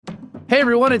Hey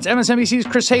everyone, it's MSNBC's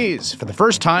Chris Hayes. For the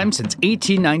first time since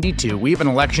 1892, we have an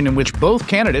election in which both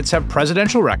candidates have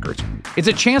presidential records. It's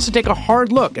a chance to take a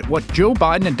hard look at what Joe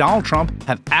Biden and Donald Trump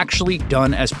have actually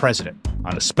done as president.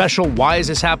 On a special Why Is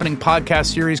This Happening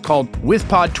podcast series called With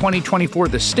Pod 2024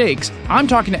 The Stakes, I'm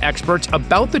talking to experts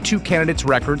about the two candidates'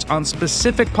 records on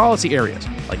specific policy areas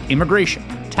like immigration,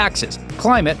 taxes,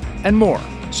 climate, and more.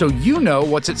 So you know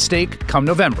what's at stake come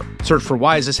November. Search for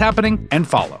Why Is This Happening and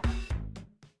follow.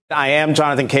 I am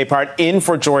Jonathan Capehart in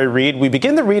for Joy Reid. We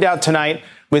begin the ReidOut tonight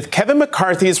with Kevin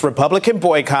McCarthy's Republican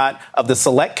boycott of the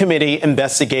Select Committee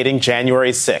investigating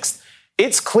January 6th.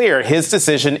 It's clear his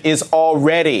decision is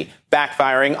already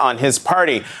backfiring on his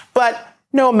party, but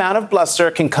no amount of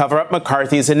bluster can cover up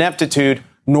McCarthy's ineptitude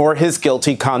nor his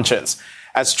guilty conscience.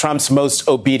 As Trump's most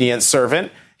obedient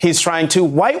servant, he's trying to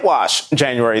whitewash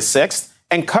January 6th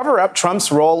and cover up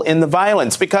Trump's role in the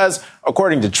violence because,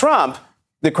 according to Trump,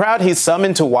 the crowd he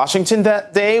summoned to Washington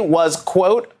that day was,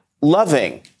 quote,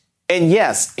 loving. And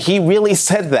yes, he really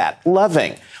said that,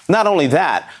 loving. Not only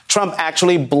that, Trump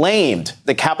actually blamed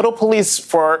the Capitol Police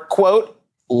for, quote,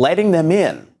 letting them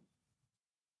in.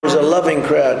 There was a loving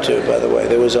crowd, too, by the way.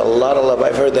 There was a lot of love.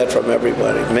 I've heard that from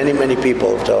everybody. Many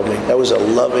people have told me that was a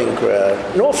loving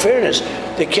crowd. In all fairness,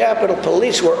 the Capitol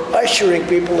Police were ushering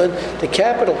people in. The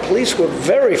Capitol Police were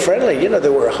very friendly. You know, they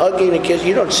were hugging and kissing.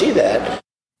 You don't see that.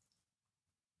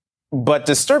 But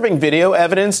disturbing video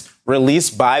evidence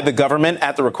released by the government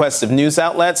at the request of news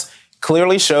outlets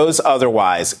clearly shows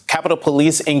otherwise. Capitol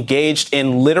Police engaged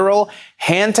in literal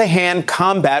hand-to-hand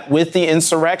combat with the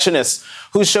insurrectionists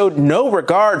who showed no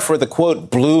regard for the,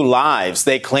 quote, blue lives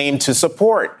they claimed to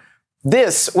support.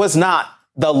 This was not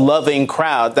the loving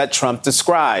crowd that Trump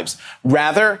describes.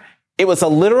 Rather, it was a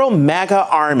literal MAGA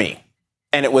army.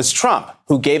 And it was Trump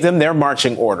who gave them their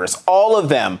marching orders. All of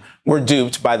them were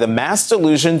duped by the mass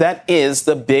delusion that is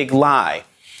the big lie.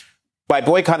 By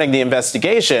boycotting the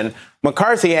investigation,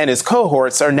 McCarthy and his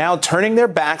cohorts are now turning their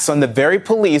backs on the very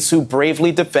police who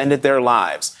bravely defended their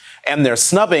lives. And they're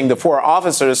snubbing the 4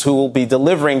 officers who will be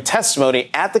delivering testimony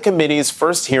at the committee's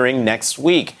first hearing next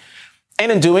week.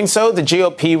 And in doing so, the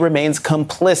GOP remains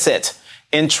complicit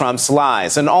in Trump's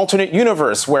lies, an alternate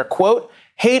universe where, quote,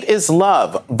 hate is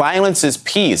love, violence is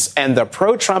peace, and the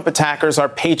pro-Trump attackers are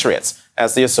patriots,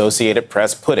 as the Associated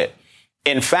Press put it.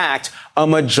 In fact, a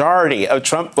majority of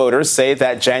Trump voters say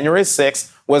that January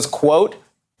 6th was, quote,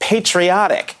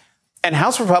 patriotic. And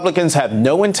House Republicans have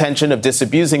no intention of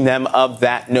disabusing them of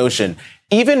that notion,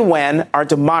 even when our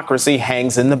democracy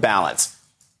hangs in the balance.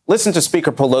 Listen to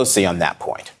Speaker Pelosi on that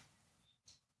point.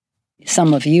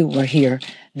 Some of you were here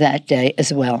that day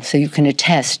as well, so you can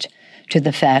attest to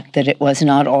the fact that it was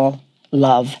not all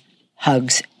love,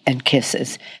 hugs, and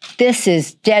kisses. This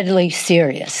is deadly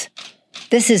serious.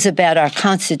 This is about our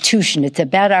Constitution. It's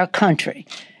about our country.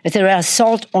 It's about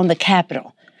assault on the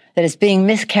Capitol that is being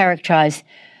mischaracterized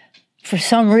for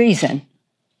some reason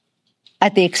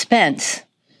at the expense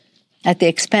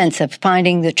of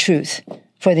finding the truth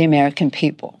for the American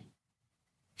people.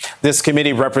 This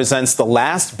committee represents the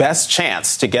last best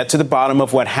chance to get to the bottom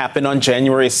of what happened on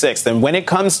January 6th. And when it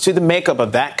comes to the makeup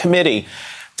of that committee,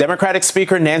 Democratic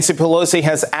Speaker Nancy Pelosi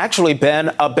has actually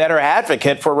been a better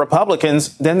advocate for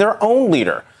Republicans than their own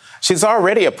leader. She's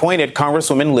already appointed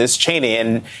Congresswoman Liz Cheney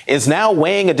and is now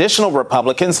weighing additional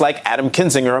Republicans like Adam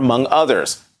Kinzinger, among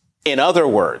others. In other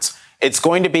words, it's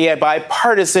going to be a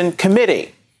bipartisan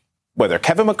committee, whether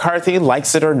Kevin McCarthy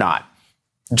likes it or not.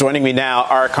 Joining me now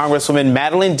are Congresswoman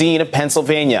Madeleine Dean of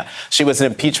Pennsylvania. She was an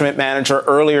impeachment manager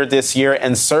earlier this year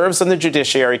and serves on the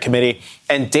Judiciary Committee.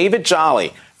 And David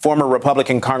Jolly, former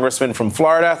Republican congressman from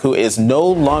Florida, who is no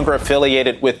longer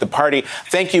affiliated with the party.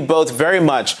 Thank you both very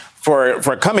much for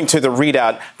coming to the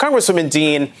ReidOut. Congresswoman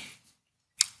Dean,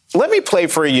 let me play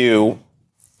for you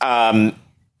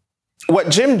what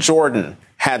Jim Jordan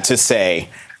had to say,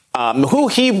 who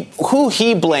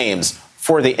he blames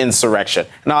for the insurrection.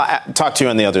 And I'll talk to you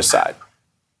on the other side.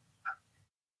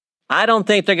 I don't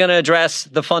think they're going to address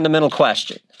the fundamental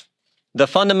question. The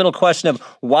fundamental question of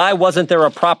why wasn't there a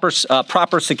proper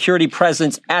security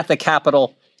presence at the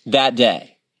Capitol that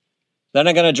day? They're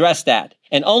not going to address that.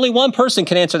 And only one person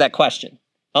can answer that question.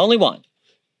 Only one.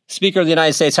 Speaker of the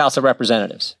United States House of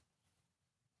Representatives.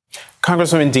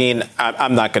 Congresswoman Dean,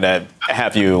 I'm not going to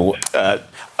have you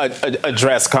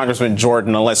address Congressman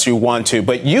Jordan unless you want to,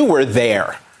 but you were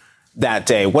there that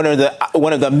day. One of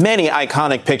the many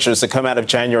iconic pictures that come out of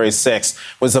January 6th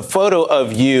was a photo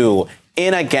of you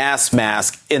in a gas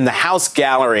mask in the House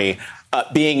gallery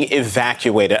being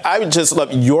evacuated. I would just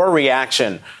love your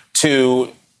reaction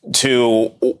to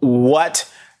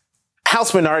what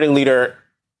House Minority Leader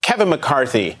Kevin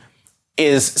McCarthy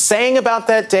is saying about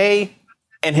that day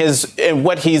and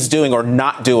what he's doing or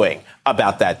not doing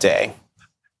about that day?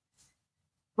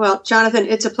 Well, Jonathan,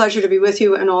 it's a pleasure to be with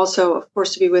you, and also, of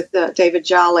course, to be with David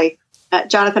Jolly.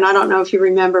 Jonathan, I don't know if you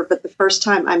remember, but the first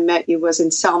time I met you was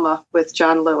in Selma with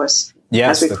John Lewis.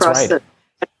 Yes, as we crossed the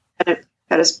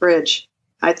Pettus Bridge.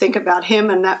 I think about him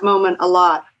and that moment a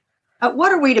lot.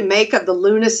 What are we to make of the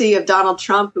lunacy of Donald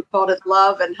Trump, who called it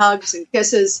love and hugs and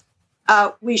kisses?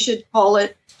 We should call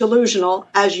it delusional,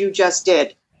 as you just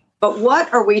did. But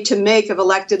what are we to make of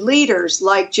elected leaders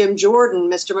like Jim Jordan,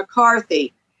 Mr.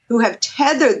 McCarthy, who have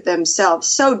tethered themselves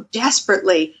so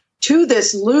desperately to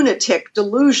this lunatic,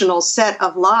 delusional set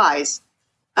of lies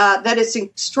that it's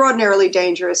extraordinarily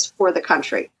dangerous for the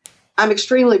country? I'm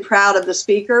extremely proud of the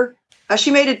Speaker.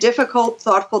 She made a difficult,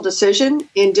 thoughtful decision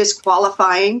in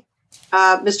disqualifying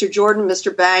Mr. Jordan,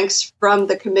 Mr. Banks from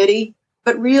the committee.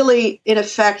 But really, in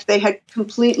effect, they had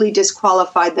completely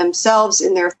disqualified themselves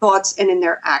in their thoughts and in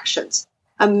their actions.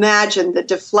 Imagine the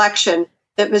deflection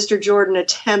that Mr. Jordan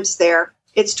attempts there.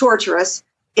 It's torturous.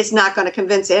 It's not going to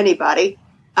convince anybody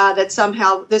that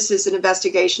somehow this is an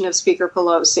investigation of Speaker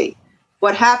Pelosi.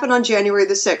 What happened on January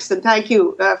the 6th, and thank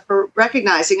you for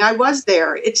recognizing I was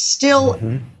there. It's still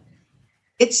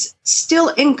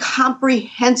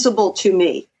incomprehensible to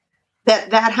me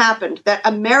that happened, that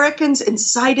Americans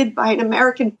incited by an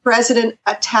American president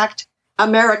attacked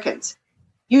Americans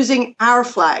using our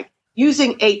flag,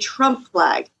 using a Trump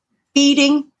flag,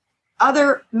 beating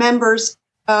other members.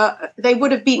 They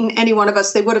would have beaten any one of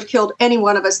us. They would have killed any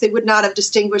one of us. They would not have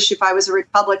distinguished if I was a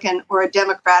Republican or a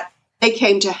Democrat. They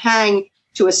came to hang,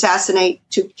 to assassinate,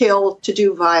 to kill, to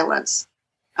do violence.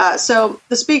 So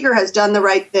the Speaker has done the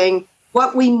right thing.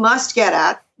 What we must get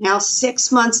at now,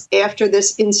 6 months after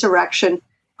this insurrection,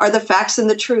 are the facts and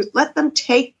the truth. Let them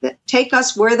take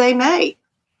us where they may.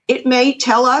 It may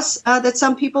tell us that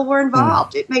some people were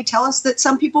involved. It may tell us that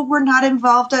some people were not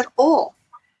involved at all.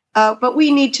 But we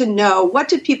need to know, what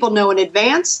did people know in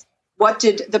advance? What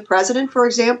did the president, for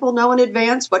example, know in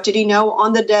advance? What did he know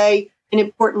on the day? And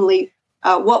importantly,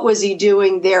 what was he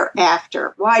doing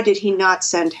thereafter? Why did he not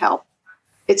send help?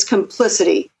 It's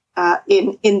complicity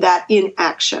in that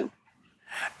inaction.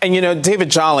 And, you know, David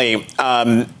Jolly,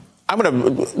 I'm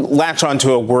going to latch on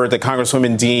to a word that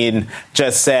Congresswoman Dean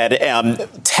just said,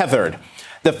 tethered.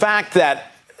 The fact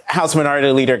that House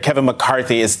Minority Leader Kevin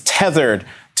McCarthy is tethered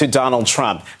to Donald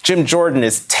Trump. Jim Jordan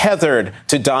is tethered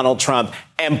to Donald Trump.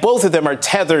 And both of them are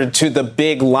tethered to the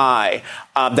big lie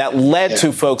that led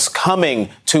to folks coming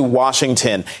to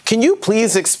Washington. Can you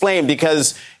please explain,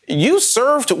 because you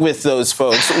served with those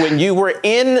folks when you were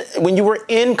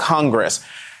in Congress.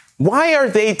 Why are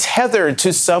they tethered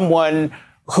to someone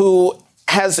who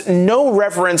has no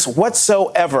reverence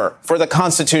whatsoever for the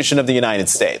Constitution of the United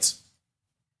States?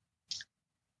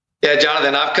 Yeah,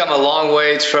 Jonathan, I've come a long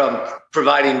ways from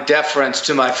providing deference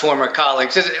to my former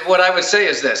colleagues. What I would say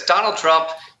is this: Donald Trump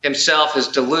himself is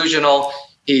delusional,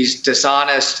 he's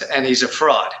dishonest, and he's a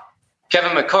fraud.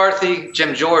 Kevin McCarthy,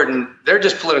 Jim Jordan, they're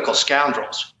just political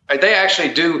scoundrels. Right?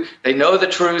 They know the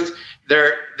truth.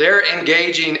 They're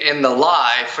engaging in the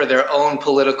lie for their own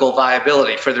political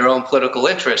viability, for their own political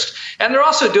interest. And they're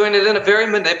also doing it in a very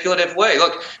manipulative way.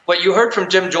 Look, what you heard from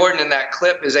Jim Jordan in that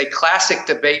clip is a classic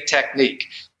debate technique.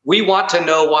 We want to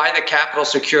know why the Capitol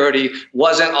security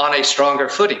wasn't on a stronger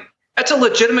footing. That's a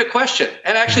legitimate question.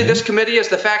 And actually, this committee, as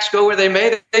the facts go where they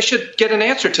may, they should get an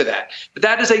answer to that. But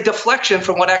that is a deflection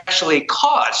from what actually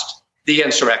caused the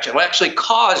insurrection, what actually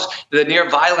caused the near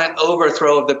violent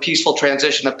overthrow of the peaceful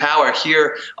transition of power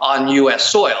here on U.S.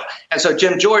 soil. And so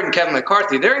Jim Jordan, Kevin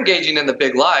McCarthy, they're engaging in the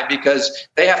big lie because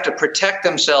they have to protect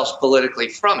themselves politically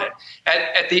from it. And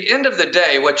at the end of the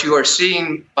day, what you are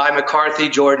seeing by McCarthy,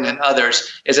 Jordan, and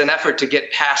others is an effort to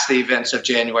get past the events of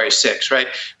January 6th, right?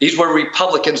 These were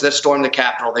Republicans that stormed the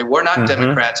Capitol. They were not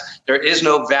Democrats. There is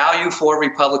no value for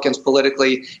Republicans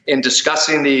politically in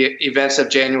discussing the events of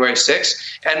January 6th.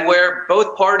 And where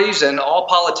both parties and all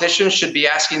politicians should be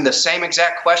asking the same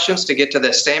exact questions to get to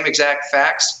the same exact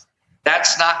facts,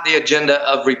 that's not the agenda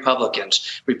of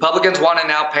Republicans. Republicans want to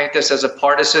now paint this as a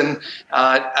partisan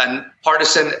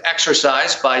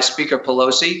exercise by Speaker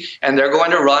Pelosi, and they're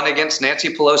going to run against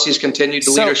Nancy Pelosi's continued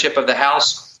leadership of the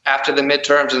House after the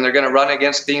midterms, and they're going to run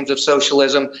against themes of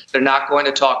socialism. They're not going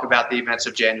to talk about the events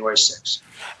of January 6th.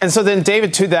 And so then,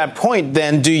 David, to that point,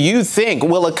 then, do you think,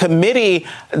 will a committee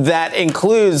that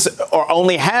includes or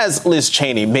only has Liz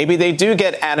Cheney, maybe they do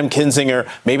get Adam Kinzinger,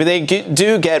 maybe they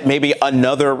do get maybe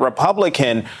another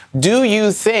Republican, do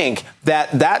you think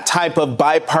that that type of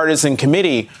bipartisan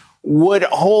committee would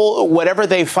hold whatever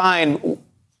they find,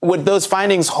 would those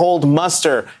findings hold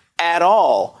muster at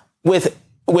all with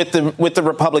with the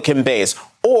Republican base?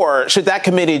 Or should that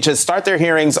committee just start their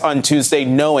hearings on Tuesday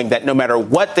knowing that no matter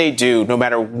what they do, no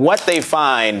matter what they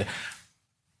find,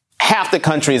 half the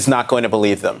country is not going to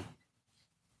believe them?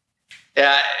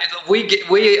 Yeah, we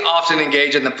often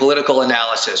engage in the political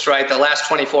analysis, right? The last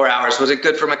 24 hours, was it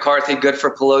good for McCarthy, good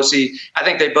for Pelosi? I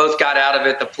think they both got out of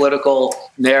it the political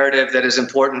narrative that is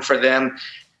important for them.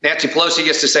 Nancy Pelosi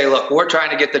gets to say, look, we're trying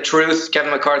to get the truth.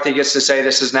 Kevin McCarthy gets to say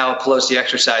this is now a Pelosi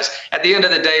exercise. At the end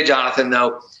of the day, Jonathan,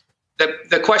 though,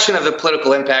 the question of the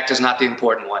political impact is not the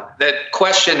important one. The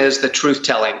question is the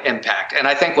truth-telling impact. And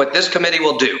I think what this committee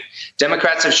will do,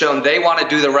 Democrats have shown they want to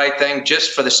do the right thing just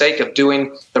for the sake of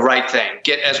doing the right thing.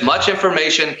 Get as much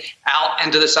information out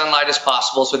into the sunlight as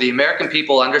possible so the American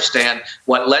people understand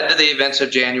what led to the events of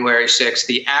January 6th,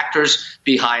 the actors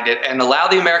behind it, and allow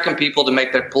the American people to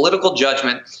make their political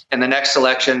judgment in the next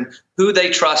election who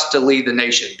they trust to lead the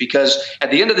nation. Because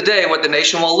at the end of the day, what the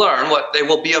nation will learn, what they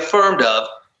will be affirmed of,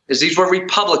 is these were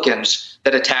Republicans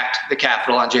that attacked the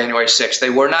Capitol on January 6th. They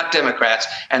were not Democrats,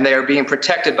 and they are being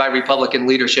protected by Republican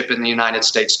leadership in the United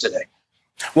States today.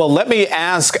 Well, let me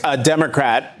ask a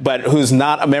Democrat, but who's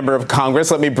not a member of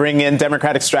Congress. Let me bring in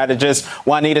Democratic strategist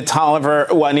Juanita Tolliver.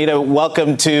 Juanita,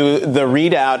 welcome to the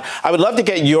ReidOut. I would love to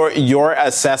get your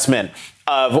assessment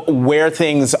of where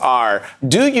things are.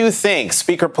 Do you think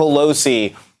Speaker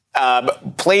Pelosi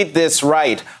played this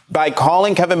right by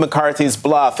calling Kevin McCarthy's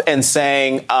bluff and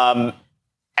saying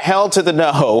hell to the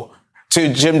no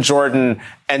to Jim Jordan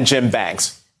and Jim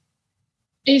Banks?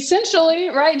 Essentially,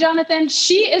 right, Jonathan?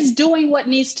 She is doing what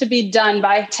needs to be done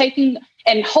by taking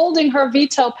and holding her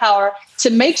veto power to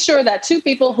make sure that two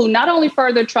people who not only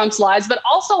furthered Trump's lies, but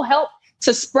also helped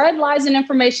to spread lies and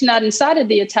information that incited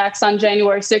the attacks on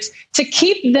January 6th, to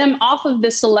keep them off of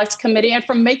this select committee and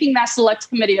from making that select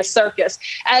committee a circus.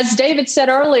 As David said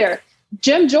earlier,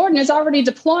 Jim Jordan is already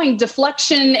deploying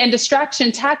deflection and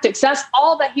distraction tactics. That's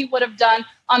all that he would have done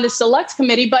on the select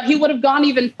committee, but he would have gone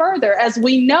even further. As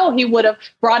we know, he would have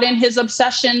brought in his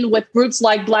obsession with groups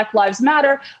like Black Lives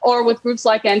Matter or with groups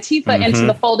like Antifa into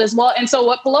the fold as well. And so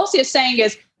what Pelosi is saying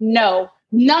is, no,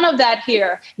 none of that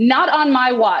here, not on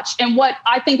my watch. And what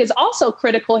I think is also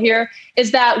critical here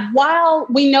is that while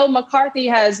we know McCarthy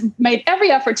has made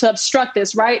every effort to obstruct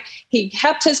this, right? He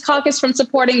kept his caucus from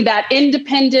supporting that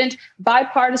independent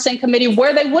bipartisan committee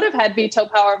where they would have had veto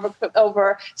power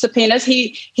over subpoenas.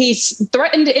 He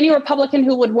threatened any Republican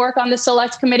who would work on the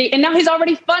select committee. And now he's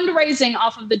already fundraising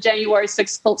off of the January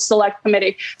 6th select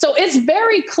committee. So it's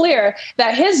very clear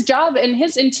that his job and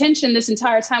his intention this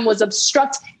entire time was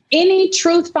obstruct any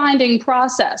truth-finding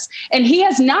process. And he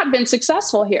has not been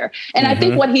successful here. And I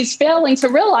think what he's failing to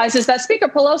realize is that Speaker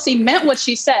Pelosi meant what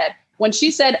she said when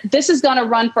she said this is going to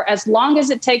run for as long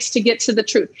as it takes to get to the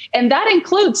truth. And that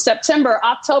includes September,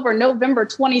 October, November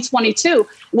 2022,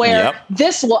 where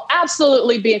this will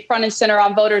absolutely be front and center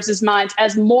on voters' minds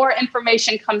as more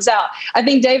information comes out. I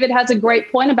think David has a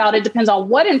great point about it. Depends on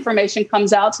what information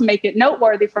comes out to make it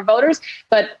noteworthy for voters,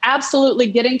 but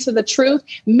absolutely getting to the truth,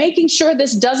 making sure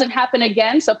this doesn't happen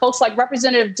again. So folks like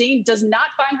Representative Dean does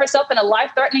not find herself in a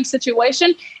life-threatening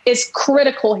situation is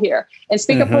critical here. And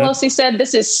Speaker Pelosi said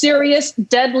this is serious,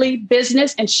 deadly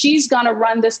business, and she's going to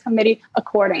run this committee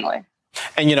accordingly.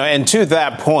 And, and to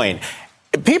that point,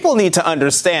 people need to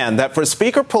understand that for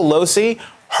Speaker Pelosi,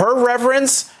 her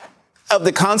reverence of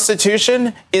the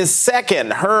Constitution is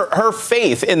second. Her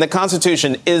faith in the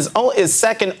Constitution is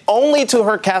second only to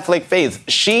her Catholic faith.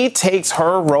 She takes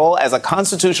her role as a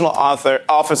constitutional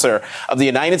officer of the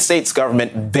United States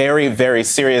government very, very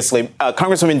seriously.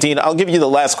 Congresswoman Dean, I'll give you the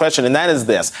last question, and that is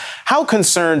this. How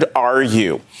concerned are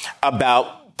you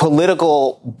about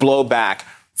political blowback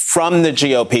from the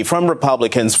GOP, from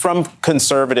Republicans, from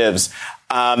conservatives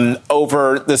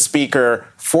over the Speaker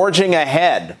forging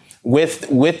ahead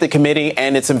with the committee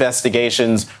and its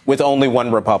investigations with only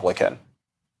one Republican?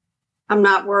 I'm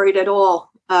not worried at all.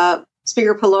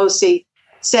 Speaker Pelosi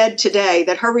said today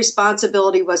that her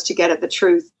responsibility was to get at the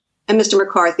truth. And Mr.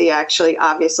 McCarthy actually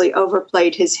obviously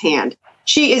overplayed his hand.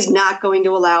 She is not going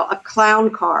to allow a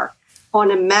clown car on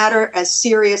a matter as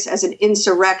serious as an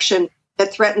insurrection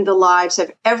that threatened the lives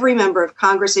of every member of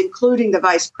Congress, including the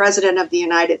Vice President of the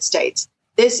United States.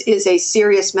 This is a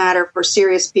serious matter for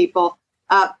serious people.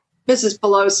 Mrs.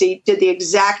 Pelosi did the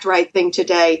exact right thing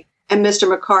today. And Mr.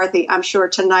 McCarthy, I'm sure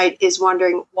tonight is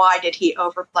wondering, why did he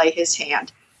overplay his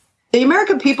hand? The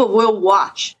American people will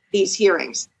watch these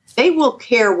hearings. They will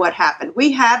care what happened.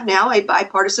 We have now a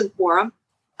bipartisan quorum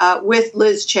with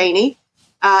Liz Cheney.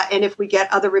 And if we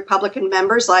get other Republican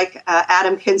members like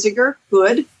Adam Kinzinger,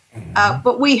 good.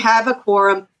 But we have a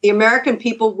quorum. The American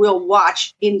people will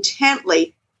watch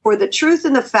intently for the truth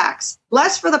and the facts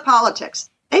less for the politics.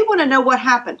 They want to know what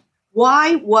happened.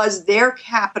 Why was their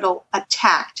capital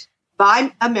attacked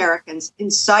by Americans,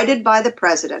 incited by the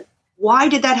president? Why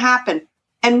did that happen?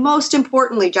 And most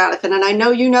importantly, Jonathan, and I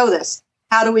know you know this,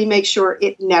 how do we make sure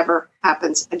it never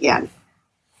happens again?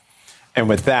 And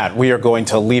with that, we are going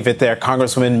to leave it there.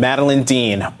 Congresswoman Madeleine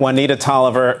Dean, Juanita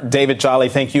Tolliver, David Jolly,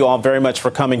 thank you all very much for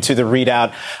coming to the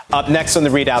ReidOut. Up next on the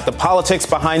ReidOut, the politics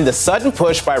behind the sudden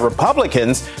push by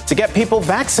Republicans to get people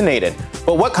vaccinated.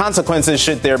 But what consequences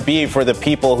should there be for the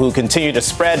people who continue to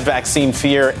spread vaccine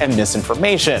fear and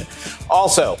misinformation?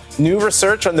 Also, new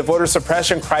research on the voter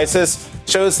suppression crisis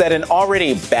shows that an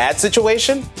already bad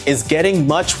situation is getting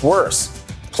much worse.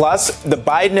 Plus, the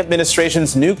Biden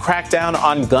administration's new crackdown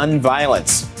on gun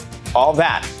violence. All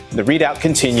that. The ReidOut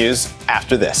continues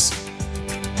after this.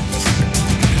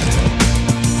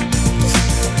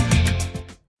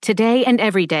 Today and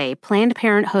every day, Planned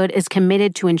Parenthood is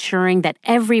committed to ensuring that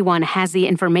everyone has the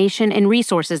information and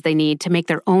resources they need to make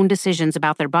their own decisions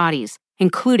about their bodies,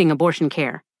 including abortion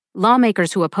care.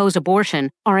 Lawmakers who oppose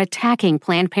abortion are attacking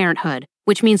Planned Parenthood,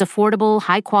 which means affordable,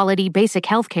 high-quality, basic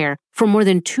health care for more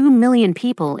than 2 million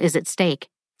people is at stake.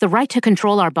 The right to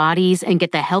control our bodies and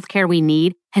get the health care we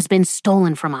need has been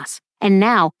stolen from us. And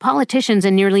now, politicians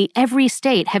in nearly every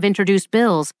state have introduced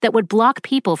bills that would block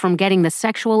people from getting the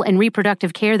sexual and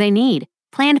reproductive care they need.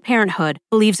 Planned Parenthood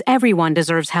believes everyone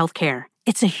deserves health care.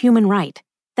 It's a human right.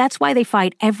 That's why they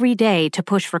fight every day to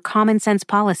push for common-sense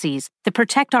policies that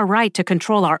protect our right to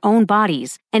control our own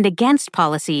bodies and against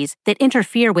policies that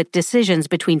interfere with decisions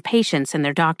between patients and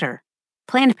their doctor.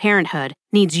 Planned Parenthood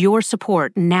needs your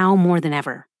support now more than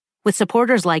ever. With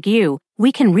supporters like you,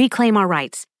 we can reclaim our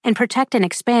rights and protect and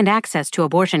expand access to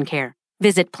abortion care.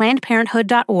 Visit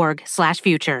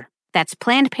PlannedParenthood.org/future. That's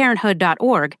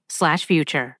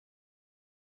PlannedParenthood.org/future.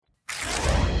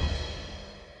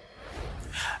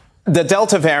 The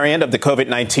Delta variant of the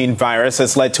COVID-19 virus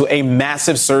has led to a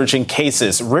massive surge in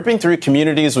cases, ripping through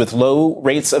communities with low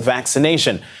rates of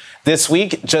vaccination. This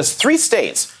week, just 3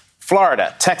 states,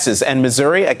 Florida, Texas, and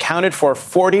Missouri, accounted for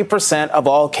 40% of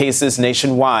all cases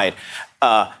nationwide.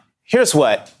 Here's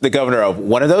what the governor of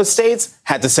one of those states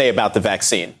had to say about the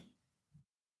vaccine.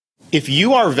 If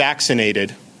you are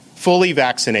vaccinated, fully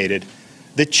vaccinated,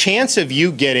 the chance of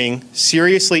you getting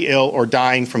seriously ill or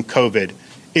dying from COVID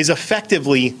is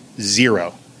effectively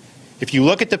 0. If you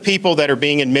look at the people that are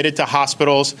being admitted to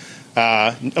hospitals,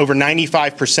 over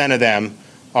 95% of them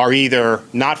are either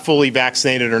not fully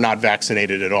vaccinated or not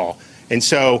vaccinated at all. And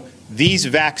so these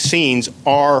vaccines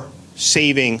are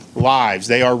saving lives.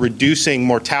 They are reducing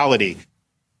mortality.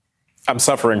 I'm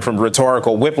suffering from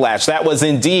rhetorical whiplash. That was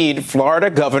indeed Florida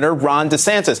Governor Ron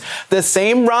DeSantis, the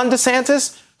same Ron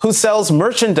DeSantis who sells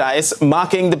merchandise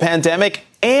mocking the pandemic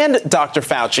and Dr.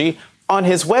 Fauci on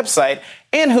his website,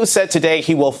 and who said today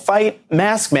he will fight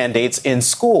mask mandates in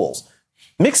schools.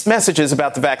 Mixed messages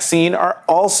about the vaccine are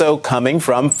also coming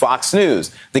from Fox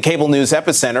News, the cable news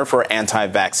epicenter for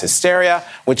anti-vax hysteria,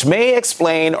 which may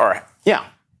explain,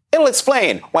 it'll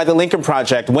explain why the Lincoln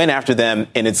Project went after them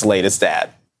in its latest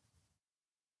ad.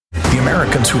 The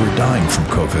Americans who are dying from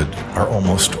COVID are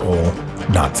almost all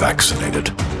not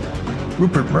vaccinated.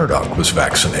 Rupert Murdoch was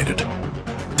vaccinated.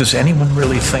 Does anyone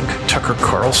really think Tucker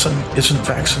Carlson isn't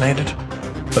vaccinated?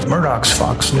 But Murdoch's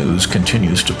Fox News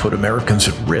continues to put Americans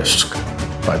at risk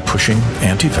by pushing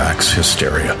anti-vax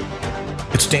hysteria.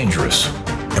 It's dangerous,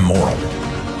 immoral.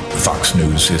 Fox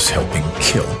News is helping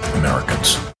kill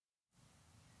Americans.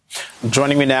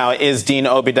 Joining me now is Dean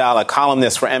Obeidallah,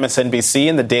 columnist for MSNBC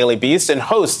and the Daily Beast and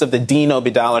host of the Dean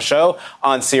Obeidallah Show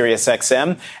on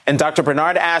SiriusXM, and Dr.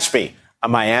 Bernard Ashby, a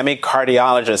Miami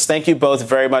cardiologist. Thank you both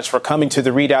very much for coming to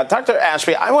the ReidOut. Dr.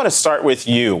 Ashby, I want to start with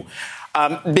you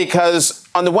because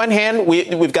on the one hand,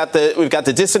 we've got the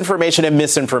disinformation and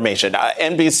misinformation.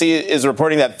 NBC is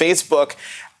reporting that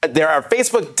there are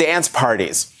Facebook dance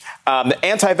parties.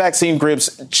 Anti-vaccine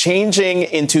groups changing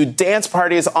into dance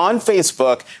parties on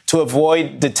Facebook to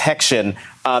avoid detection.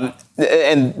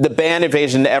 And the ban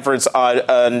evasion efforts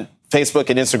on Facebook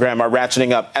and Instagram are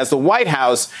ratcheting up as the White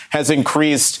House has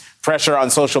increased pressure on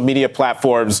social media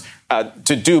platforms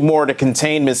to do more to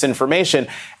contain misinformation.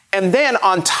 And then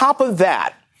on top of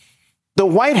that, the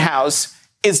White House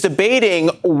is debating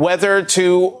whether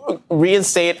to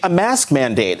reinstate a mask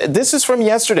mandate. This is from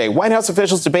yesterday. White House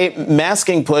officials debate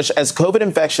masking push as COVID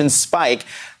infections spike.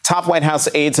 Top White House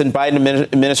aides and Biden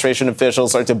administration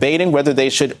officials are debating whether they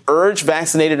should urge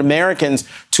vaccinated Americans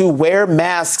to wear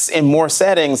masks in more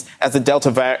settings as the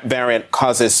Delta variant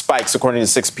causes spikes, according to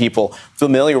 6 people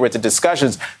familiar with the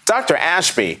discussions. Dr.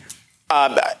 Ashby,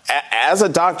 as a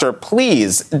doctor,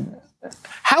 please,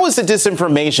 how is the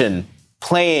disinformation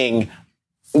playing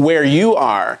where you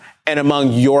are and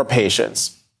among your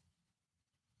patients?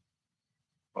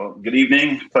 Well, good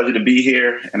evening. Pleasure to be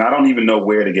here. And I don't even know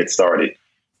where to get started.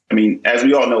 I mean, as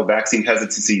we all know, vaccine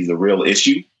hesitancy is a real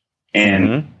issue.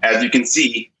 And as you can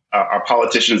see, our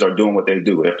politicians are doing what they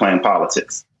do. They're playing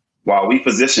politics. While we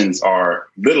physicians are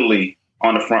literally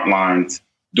on the front lines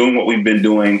doing what we've been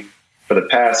doing for the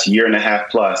past year and a half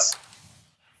plus,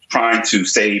 trying to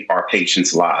save our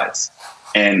patients' lives.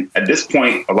 And at this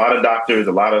point, a lot of doctors,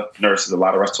 a lot of nurses, a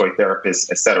lot of respiratory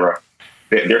therapists, et cetera,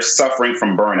 they're suffering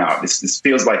from burnout. This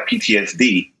feels like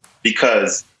PTSD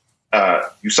because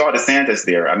you saw DeSantis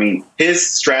there. I mean, his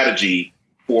strategy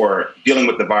for dealing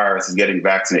with the virus is getting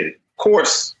vaccinated. Of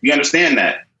course, we understand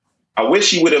that. I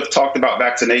wish he would have talked about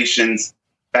vaccinations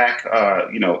back,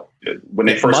 when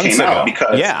they first came out,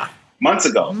 because months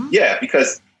ago. Yeah,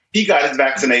 because he got his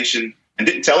vaccination and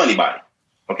didn't tell anybody.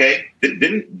 OK,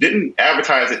 didn't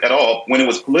advertise it at all when it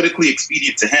was politically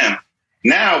expedient to him.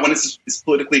 Now, when it's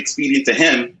politically expedient to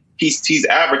him, he's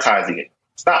advertising it.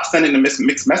 Stop sending the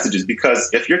mixed messages, because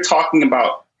if you're talking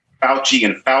about Fauci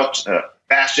and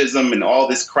fascism and all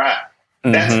this crap,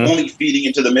 that's only feeding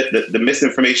into the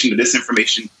misinformation, the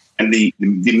disinformation, and the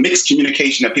mixed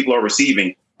communication that people are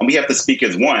receiving. And we have to speak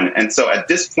as one. And so at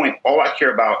this point, all I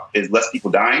care about is less people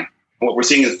dying. And what we're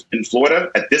seeing is in Florida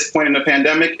at this point in the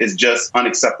pandemic is just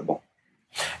unacceptable.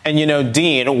 And,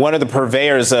 Dean, one of the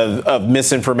purveyors of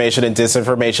misinformation and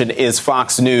disinformation is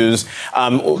Fox News.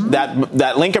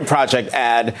 That Lincoln Project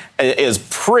ad is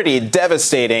pretty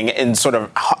devastating in sort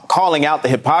of calling out the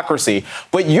hypocrisy.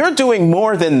 But you're doing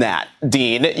more than that,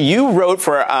 Dean. You wrote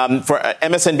for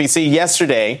MSNBC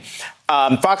yesterday,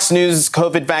 Fox News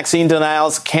COVID vaccine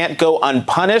denials can't go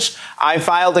unpunished. I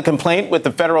filed a complaint with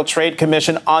the Federal Trade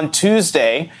Commission on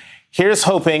Tuesday. Here's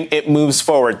hoping it moves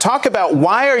forward. Talk about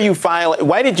why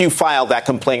did you file that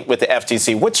complaint with the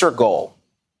FTC? What's your goal?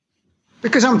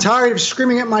 Because I'm tired of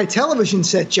screaming at my television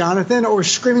set, Jonathan, or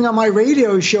screaming on my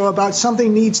radio show about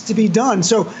something needs to be done.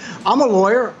 So I'm a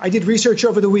lawyer. I did research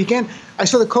over the weekend. I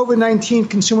saw the COVID-19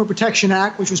 Consumer Protection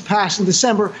Act, which was passed in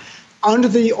December, under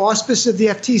the auspice of the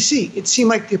FTC. It seemed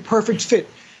like the perfect fit.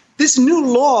 This new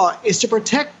law is to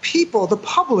protect people, the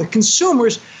public,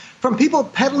 consumers, from people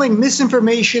peddling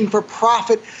misinformation for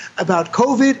profit about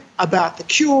COVID, about the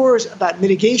cures, about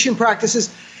mitigation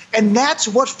practices. And that's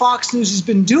what Fox News has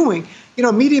been doing.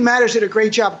 Media Matters did a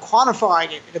great job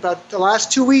quantifying it. In about the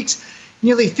last 2 weeks,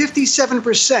 nearly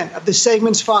 57% of the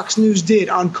segments Fox News did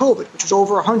on COVID, which was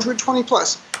over 120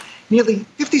 plus, nearly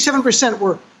 57%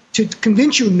 were to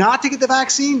convince you not to get the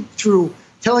vaccine through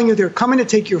telling you they're coming to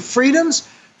take your freedoms,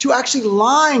 to actually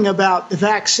lying about the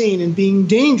vaccine and being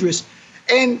dangerous.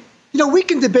 And we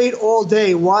can debate all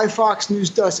day why Fox News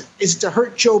does it. Is it to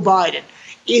hurt Joe Biden?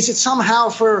 Is it somehow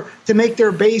to make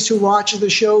their base who watches the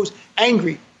shows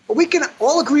angry? But we can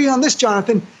all agree on this,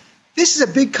 Jonathan. This is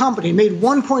a big company, made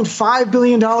 $1.5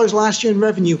 billion last year in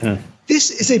revenue. This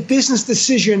is a business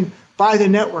decision by the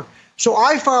network. So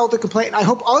I filed a complaint, and I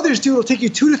hope others do. It'll take you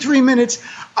 2 to 3 minutes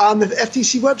on the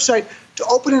FTC website to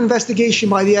open an investigation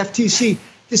by the FTC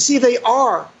to see if they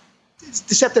are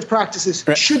deceptive practices.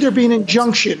 Right. Should there be an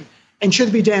injunction? And should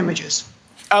there be damages?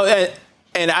 Oh,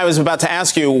 and I was about to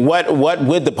ask you, what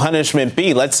would the punishment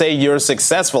be? Let's say you're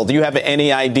successful. Do you have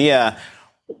any idea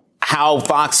how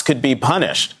Fox could be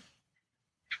punished?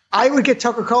 I would get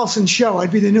Tucker Carlson's show.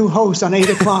 I'd be the new host on 8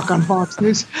 o'clock on Fox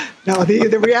News. No,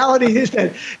 the reality is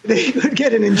that they could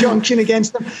get an injunction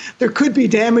against them. There could be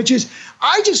damages.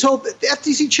 I just hope that the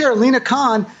FTC chair, Lena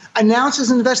Khan,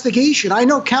 announces an investigation. I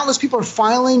know countless people are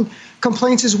filing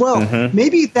complaints as well.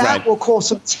 Maybe that will call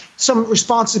some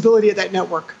responsibility at that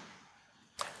network.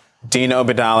 Dean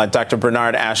Obeidallah, Dr.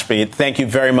 Bernard Ashby, thank you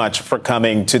very much for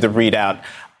coming to the ReidOut.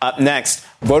 Up next,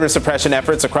 voter suppression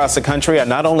efforts across the country are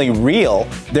not only real,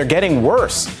 they're getting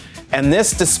worse. And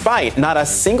this despite not a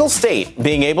single state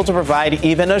being able to provide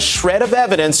even a shred of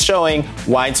evidence showing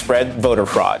widespread voter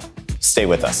fraud. Stay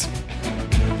with us.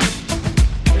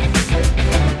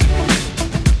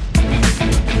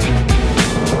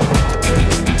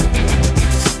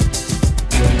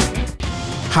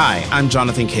 Hi, I'm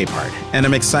Jonathan Capehart, and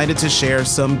I'm excited to share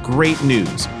some great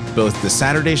news. Both the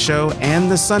Saturday show and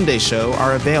the Sunday show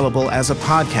are available as a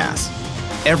podcast.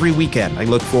 Every weekend, I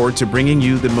look forward to bringing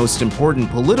you the most important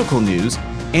political news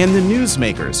and the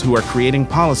newsmakers who are creating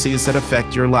policies that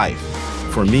affect your life.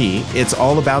 For me, it's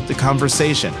all about the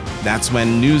conversation. That's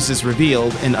when news is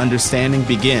revealed and understanding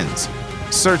begins.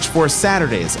 Search for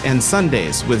Saturdays and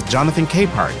Sundays with Jonathan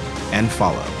Capehart and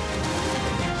follow.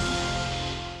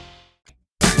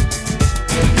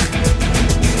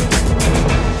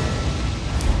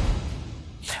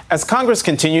 As Congress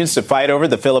continues to fight over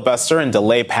the filibuster and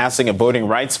delay passing a voting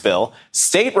rights bill,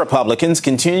 state Republicans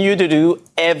continue to do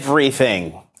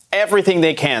everything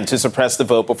they can to suppress the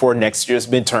vote before next year's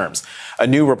midterms. A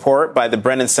new report by the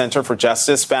Brennan Center for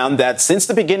Justice found that since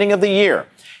the beginning of the year,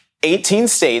 18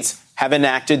 states have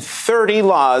enacted 30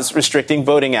 laws restricting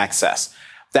voting access.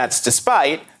 That's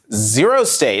despite 0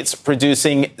 states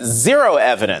producing 0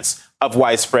 evidence of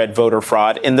widespread voter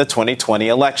fraud in the 2020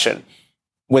 election.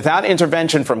 Without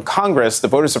intervention from Congress, the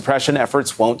voter suppression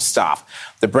efforts won't stop.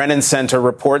 The Brennan Center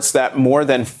reports that more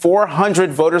than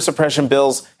 400 voter suppression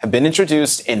bills have been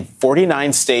introduced in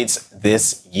 49 states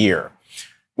this year.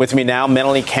 With me now,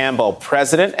 Madeleine Campbell,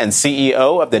 President and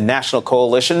CEO of the National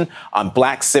Coalition on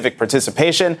Black Civic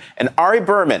Participation, and Ari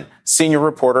Berman, Senior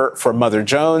Reporter for Mother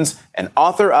Jones and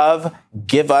author of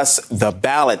Give Us the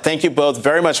Ballot. Thank you both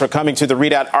very much for coming to the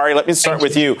ReidOut. Ari, let me start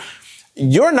with you.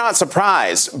 You're not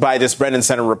surprised by this Brennan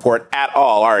Center report at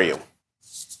all, are you?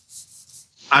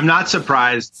 I'm not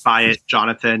surprised by it,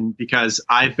 Jonathan, because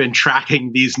I've been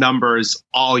tracking these numbers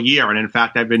all year. And in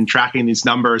fact, I've been tracking these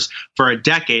numbers for a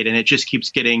decade, and it just keeps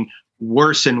getting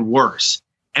worse and worse.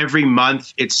 Every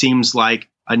month, it seems like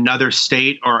another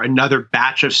state or another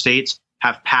batch of states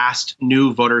have passed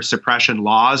new voter suppression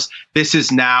laws. This is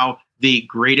now the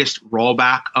greatest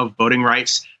rollback of voting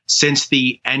rights since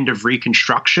the end of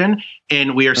Reconstruction.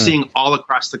 And we are seeing all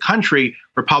across the country,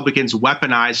 Republicans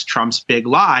weaponize Trump's big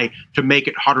lie to make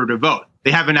it harder to vote.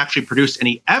 They haven't actually produced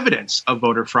any evidence of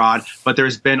voter fraud, but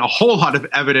there's been a whole lot of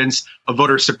evidence of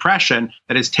voter suppression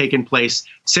that has taken place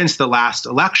since the last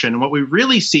election. And what we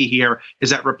really see here is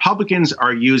that Republicans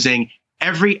are using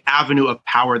every avenue of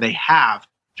power they have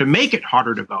to make it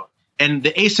harder to vote. And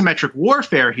the asymmetric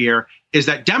warfare here is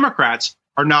that Democrats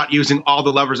are not using all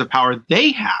the levers of power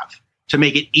they have to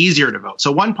make it easier to vote.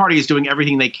 So one party is doing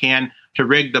everything they can to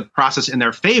rig the process in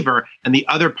their favor, and the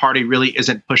other party really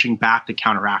isn't pushing back to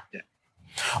counteract it.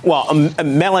 Well,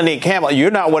 Madeleine Campbell,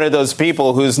 you're not one of those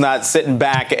people who's not sitting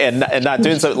back and not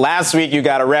doing so. Last week, you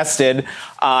got arrested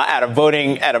at a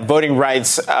voting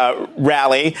rights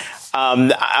rally.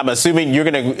 I'm assuming you're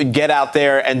going to get out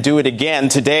there and do it again.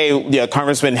 Today,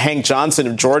 Congressman Hank Johnson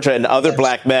of Georgia and other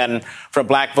black men from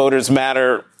Black Voters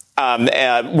Matter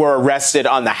were arrested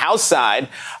on the House side.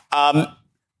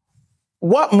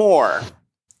 What more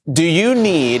do you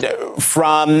need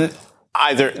from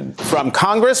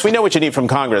Congress? We know what you need from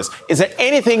Congress. Is there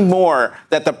anything more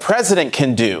that the president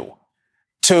can do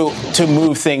to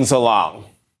move things along?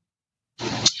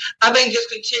 I think just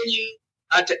continue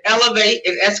to elevate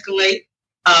and escalate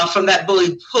from that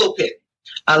bully pulpit.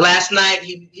 Last night,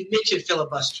 he mentioned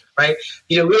filibuster, right?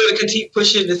 We're going to continue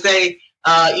pushing to say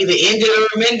either end it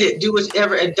or amend it, do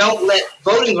whatever, and don't let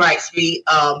voting rights be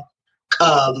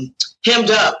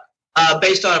hemmed up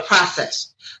based on a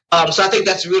process. So I think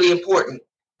that's really important.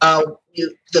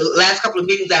 The last couple of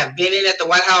meetings I've been in at the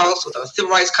White House with our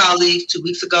civil rights colleagues 2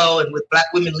 weeks ago and with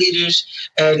Black women leaders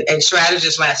and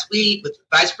strategists last week with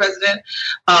the Vice President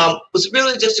was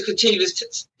really just to continue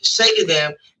to say to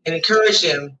them and encourage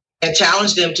them and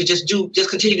challenge them to just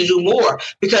continue to do more,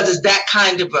 because it's that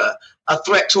kind of a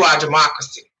threat to our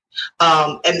democracy.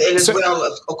 And as well,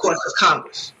 of course, as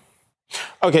Congress.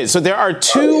 Okay, so there are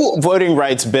 2 voting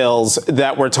rights bills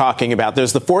that we're talking about.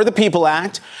 There's the For the People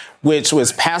Act, which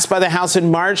was passed by the House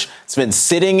in March. It's been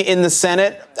sitting in the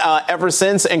Senate ever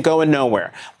since and going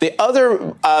nowhere. The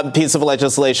other piece of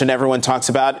legislation everyone talks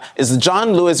about is the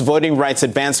John Lewis Voting Rights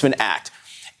Advancement Act.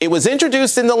 It was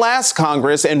introduced in the last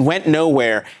Congress and went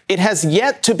nowhere. It has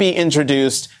yet to be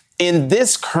introduced in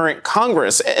this current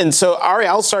Congress. And so, Ari,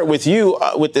 I'll start with you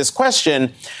with this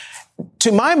question.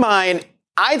 To my mind,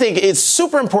 I think it's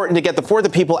super important to get the For the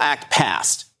People Act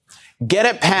passed. Get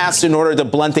it passed in order to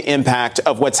blunt the impact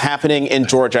of what's happening in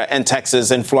Georgia and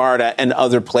Texas and Florida and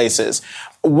other places.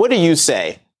 What do you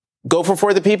say? Go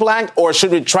for the People Act, or should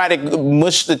we try to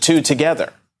mush the two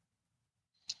together?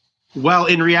 Well,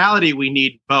 in reality, we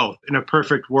need both in a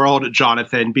perfect world,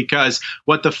 Jonathan, because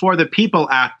what the For the People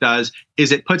Act does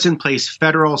is it puts in place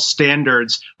federal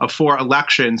standards for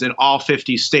elections in all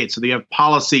 50 states. So they have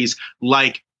policies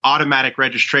like automatic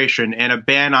registration and a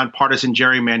ban on partisan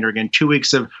gerrymandering and 2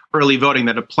 weeks of early voting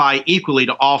that apply equally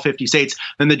to all 50 states.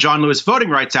 Then the John Lewis Voting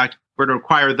Rights Act were to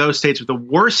require those states with the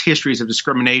worst histories of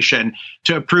discrimination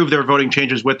to approve their voting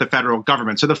changes with the federal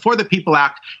government. So the For the People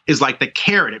Act is like the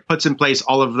carrot. It puts in place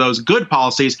all of those good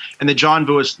policies. And the John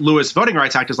Lewis Voting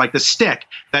Rights Act is like the stick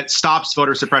that stops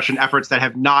voter suppression efforts that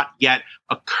have not yet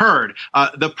occurred.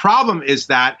 The problem is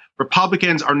that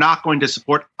Republicans are not going to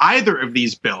support either of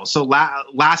these bills. So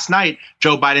last night,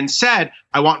 Joe Biden said,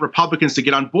 I want Republicans to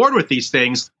get on board with these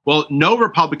things. Well, no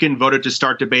Republican voted to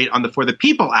start debate on the For the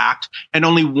People Act, and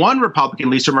only one Republican,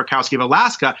 Lisa Murkowski of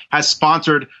Alaska, has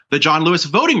sponsored the John Lewis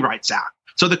Voting Rights Act.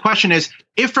 So the question is,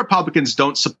 if Republicans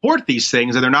don't support these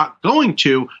things, and they're not going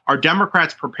to, are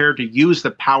Democrats prepared to use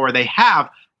the power they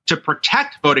have to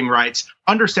protect voting rights,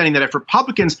 understanding that if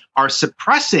Republicans are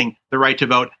suppressing the right to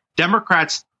vote,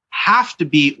 Democrats have to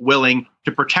be willing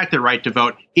to protect the right to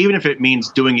vote, even if it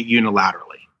means doing it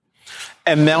unilaterally.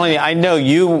 And Melanie, I know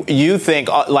you think,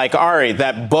 like Ari,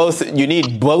 that you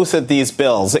need both of these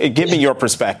bills. Give me your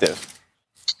perspective.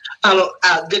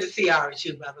 Good to see Ari,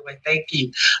 too, by the way. Thank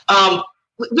you.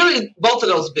 Really, both of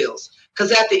those bills,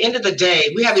 because at the end of the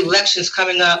day, we have elections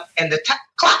coming up and the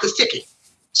clock is ticking.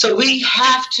 So we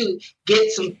have to get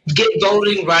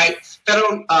voting rights,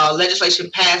 federal legislation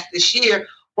passed this year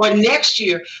or next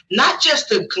year, not just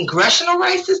the congressional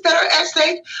races that are at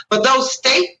stake, but those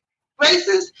state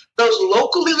races, those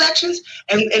local elections.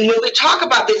 And when we talk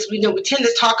about this, we tend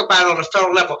to talk about it on a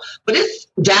federal level, but it's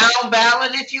down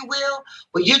ballot, if you will,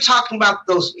 where you're talking about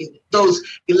those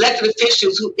elected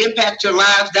officials who impact your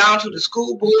lives down to the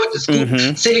school board, the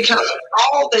school, city council,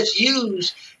 all that's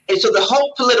used. And so the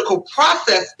whole political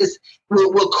process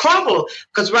will crumble,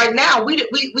 because right now we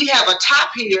have a top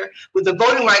here with the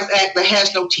Voting Rights Act that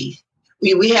has no teeth.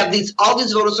 We have all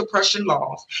these voter suppression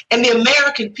laws, and the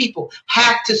American people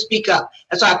have to speak up.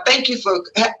 And so I thank you for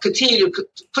continuing to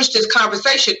push this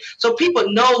conversation so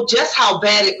people know just how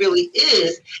bad it really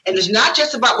is. And it's not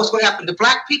just about what's going to happen to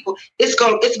Black people. It's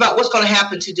about what's going to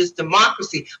happen to this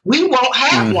democracy. We won't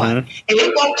have one, and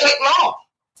it won't take long.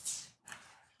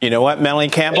 You know what,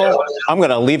 Melanie Campbell? I'm going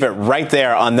to leave it right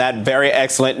there on that very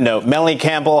excellent note. Melanie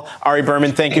Campbell, Ari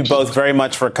Berman, thank you both very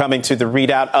much for coming to the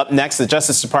ReidOut. Up next, the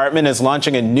Justice Department is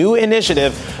launching a new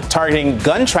initiative targeting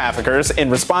gun traffickers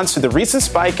in response to the recent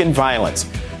spike in violence.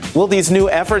 Will these new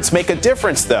efforts make a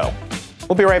difference, though?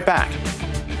 We'll be right back.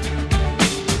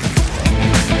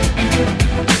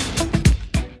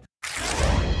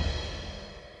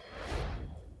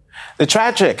 The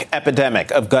tragic epidemic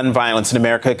of gun violence in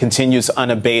America continues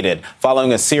unabated,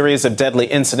 following a series of deadly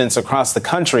incidents across the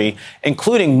country,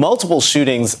 including multiple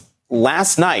shootings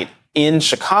last night in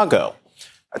Chicago.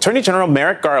 Attorney General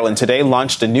Merrick Garland today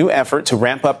launched a new effort to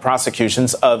ramp up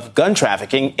prosecutions of gun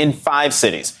trafficking in 5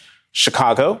 cities: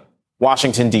 Chicago,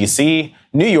 Washington, D.C.,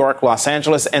 New York, Los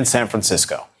Angeles, and San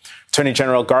Francisco. Attorney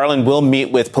General Garland will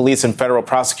meet with police and federal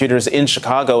prosecutors in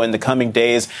Chicago in the coming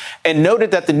days and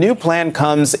noted that the new plan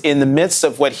comes in the midst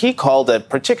of what he called a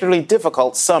particularly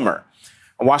difficult summer.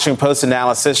 A Washington Post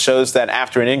analysis shows that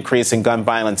after an increase in gun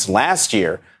violence last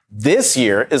year, this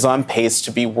year is on pace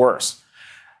to be worse.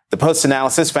 The Post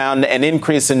analysis found an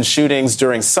increase in shootings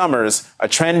during summers, a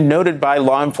trend noted by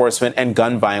law enforcement and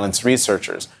gun violence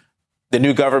researchers. The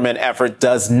new government effort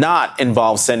does not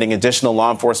involve sending additional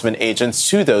law enforcement agents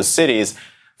to those cities.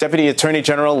 Deputy Attorney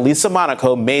General Lisa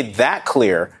Monaco made that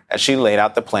clear as she laid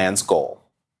out the plan's goal.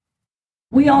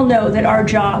 We all know that our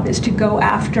job is to go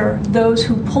after those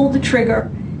who pull the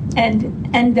trigger and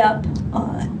end up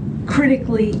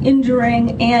critically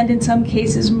injuring and in some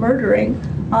cases murdering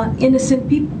innocent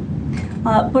people.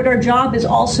 But our job is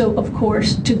also, of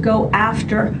course, to go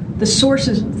after the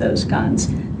sources of those guns,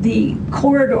 the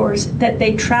corridors that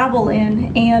they travel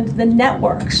in, and the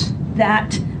networks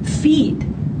that feed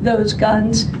those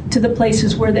guns to the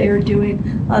places where they are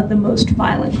doing the most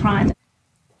violent crime.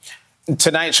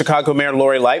 Tonight, Chicago Mayor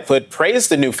Lori Lightfoot praised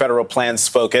the new federal plan's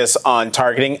focus on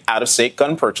targeting out-of-state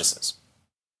gun purchases.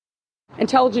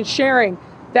 Intelligence sharing,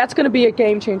 that's going to be a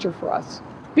game changer for us.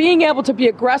 Being able to be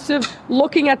aggressive,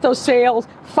 looking at those sales,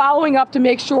 following up to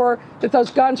make sure that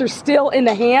those guns are still in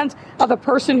the hands of the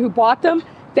person who bought them,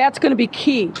 that's going to be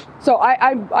key. So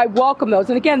I welcome those.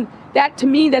 And again, that to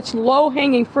me, that's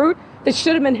low-hanging fruit that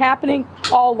should have been happening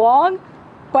all along,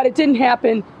 but it didn't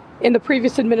happen in the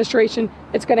previous administration.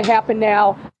 It's going to happen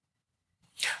now.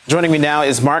 Joining me now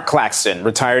is Mark Claxton,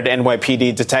 retired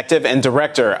NYPD detective and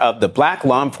director of the Black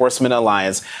Law Enforcement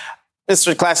Alliance.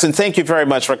 Mr. Claxton, thank you very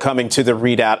much for coming to the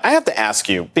ReidOut. I have to ask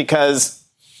you, because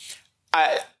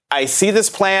I see this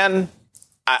plan.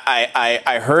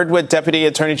 I heard what Deputy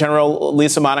Attorney General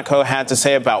Lisa Monaco had to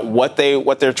say about what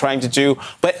they're trying to do.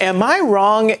 But am I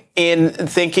wrong in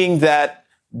thinking that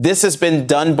this has been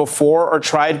done before or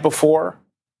tried before?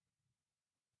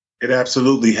 It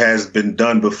absolutely has been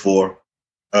done before.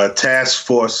 Task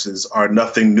forces are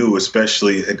nothing new,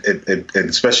 especially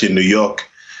in New York.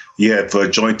 You have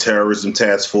Joint Terrorism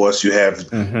Task Force. You have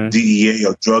DEA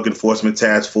or Drug Enforcement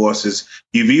Task Forces.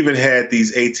 You've even had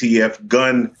these ATF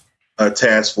gun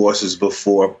task forces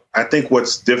before. I think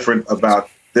what's different about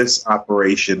this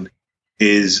operation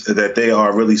is that they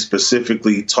are really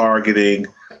specifically targeting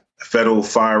federal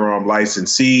firearm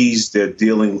licensees. They're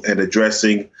dealing and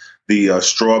addressing the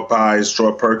straw buys,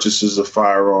 straw purchases of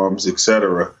firearms, et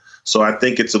cetera. So I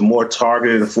think it's a more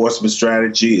targeted enforcement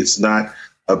strategy. It's not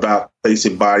about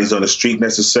placing bodies on the street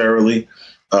necessarily,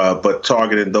 but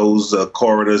targeting those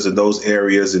corridors and those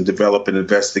areas and developing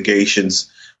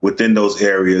investigations within those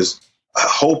areas,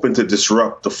 hoping to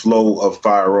disrupt the flow of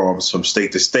firearms from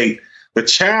state to state. The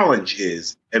challenge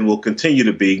is, and will continue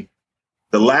to be,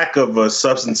 the lack of a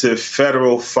substantive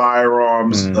federal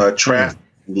firearms trafficking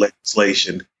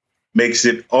legislation makes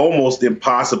it almost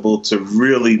impossible to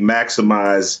really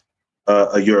maximize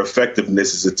your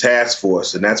effectiveness as a task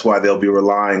force. And that's why they'll be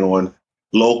relying on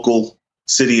local,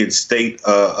 city and state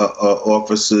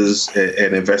officers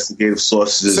and investigative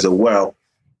sources as well.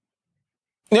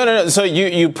 No. So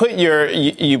you put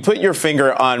your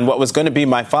finger on what was going to be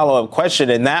my follow-up question,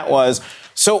 and that was,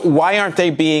 so why aren't they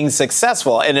being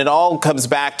successful? And it all comes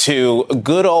back to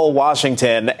good old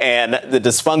Washington and the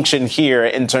dysfunction here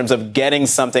in terms of getting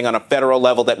something on a federal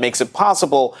level that makes it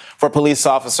possible for police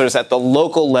officers at the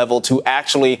local level to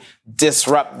actually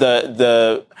disrupt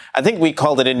the I think we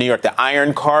called it in New York, the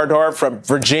iron corridor from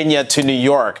Virginia to New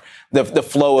York, the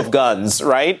flow of guns,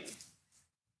 right?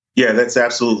 Yeah, that's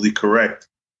absolutely correct.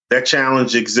 That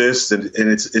challenge exists, and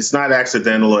it's not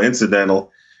accidental or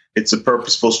incidental. It's a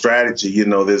purposeful strategy. You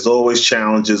know, there's always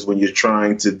challenges when you're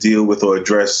trying to deal with or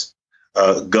address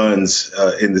guns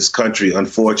in this country,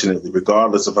 unfortunately,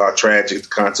 regardless of how tragic the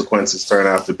consequences turn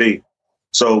out to be.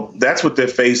 So that's what they're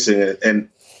facing. And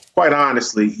quite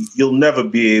honestly, you'll never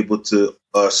be able to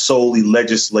solely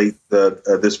legislate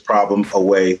this problem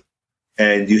away.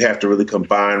 And you have to really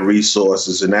combine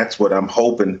resources. And that's what I'm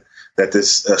hoping that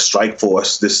this strike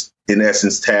force, this, in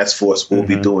essence, task force will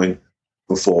be doing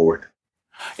going forward.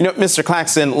 You know, Mr.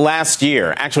 Claxton, last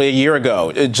year, actually a year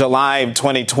ago, July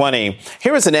 2020,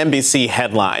 here was an NBC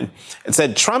headline. It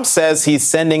said, Trump says he's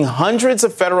sending hundreds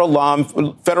of federal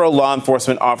law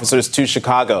enforcement officers to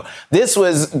Chicago.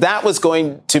 That was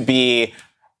going to be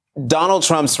Donald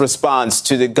Trump's response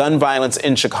to the gun violence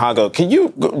in Chicago. Can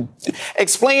you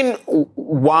explain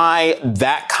why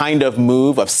that kind of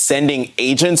move of sending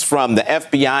agents from the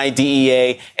FBI,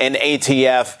 DEA, and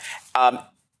ATF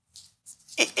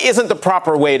isn't the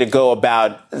proper way to go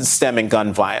about stemming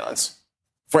gun violence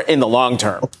in the long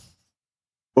term?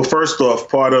 Well, first off,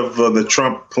 part of the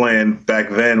Trump plan back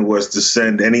then was to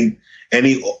send any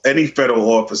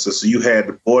federal officer. So you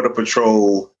had Border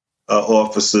Patrol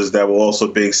officers that were also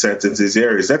being sent into these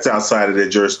areas. That's outside of their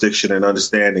jurisdiction and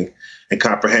understanding and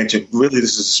comprehension. Really,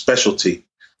 this is a specialty.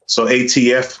 So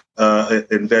ATF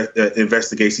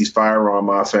investigates these firearm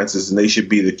offenses, and they should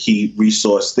be the key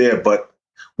resource there. But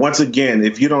once again,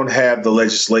 if you don't have the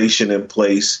legislation in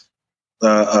place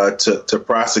to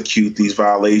prosecute these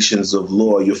violations of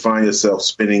law, you'll find yourself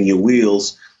spinning your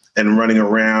wheels and running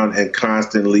around and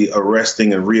constantly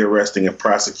arresting and rearresting and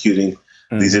prosecuting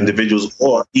these individuals,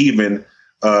 or even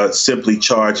simply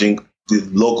charging the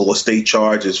local or state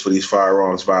charges for these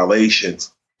firearms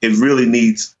violations. It really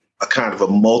needs a kind of a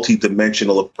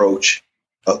multi-dimensional approach,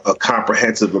 a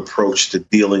comprehensive approach to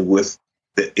dealing with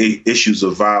the issues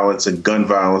of violence and gun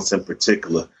violence in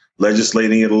particular.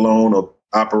 Legislating it alone or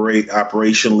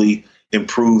operationally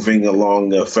improving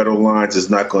along federal lines is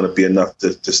not going to be enough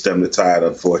to stem the tide,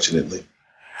 unfortunately.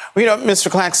 Well, you know, Mr.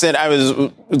 Claxton, I was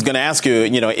going to ask you,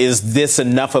 is this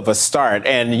enough of a start?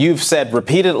 And you've said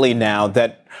repeatedly now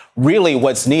that really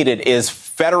what's needed is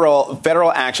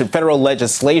federal action, federal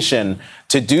legislation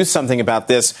to do something about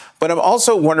this. But I'm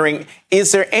also wondering,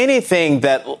 is there anything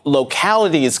that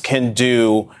localities can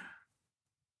do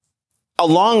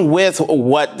along with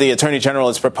what the Attorney General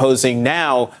is proposing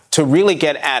now to really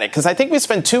get at it? Because I think we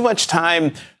spend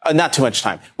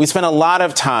we spend a lot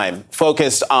of time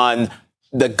focused on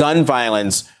the gun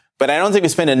violence, but I don't think we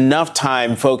spend enough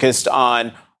time focused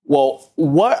on, well,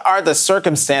 what are the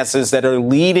circumstances that are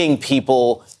leading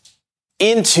people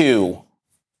into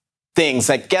things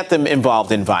that get them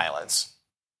involved in violence?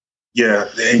 Yeah,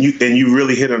 and you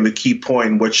really hit on the key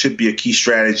point, what should be a key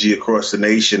strategy across the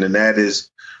nation, and that is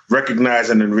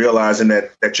recognizing and realizing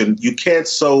that you can't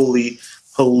solely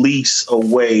police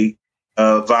away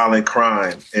violent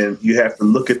crime, and you have to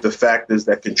look at the factors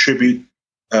that contribute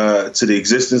to the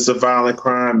existence of violent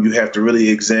crime. You have to really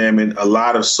examine a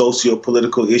lot of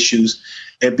socio-political issues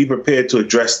and be prepared to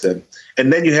address them.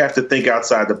 And then you have to think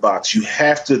outside the box. You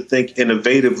have to think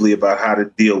innovatively about how to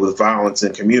deal with violence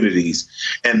in communities.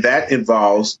 And that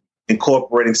involves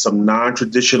incorporating some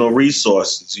non-traditional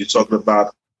resources. You're talking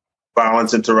about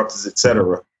violence interrupters,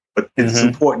 etc. But it's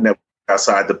important that we're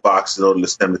outside the box in order to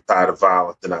stem the tide of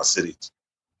violence in our cities.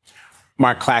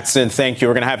 Mark Claxton, thank you.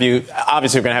 We're going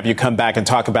to have you come back and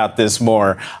talk about this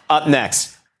more. Up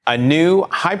next, a new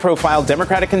high-profile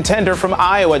Democratic contender from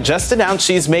Iowa just announced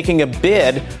she's making a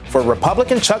bid for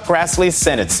Republican Chuck Grassley's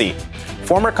Senate seat.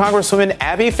 Former Congresswoman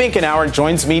Abby Finkenauer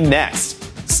joins me next.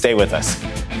 Stay with us.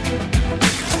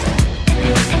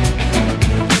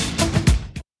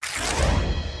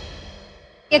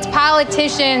 It's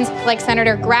politicians like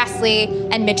Senator Grassley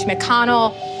and Mitch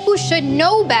McConnell who should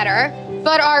know better,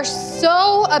 but are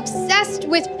so obsessed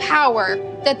with power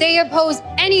that they oppose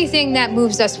anything that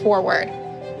moves us forward.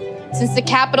 Since the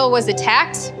Capitol was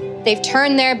attacked, they've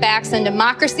turned their backs on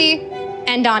democracy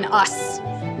and on us.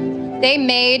 They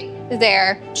made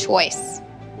their choice,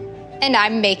 and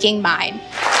I'm making mine.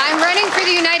 I'm running for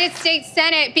the United States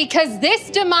Senate because this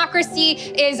democracy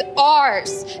is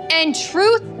ours, and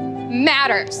truth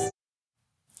matters.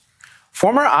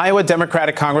 Former Iowa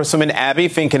Democratic Congresswoman Abby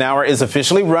Finkenauer is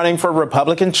officially running for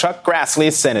Republican Chuck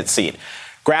Grassley's Senate seat.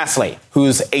 Grassley,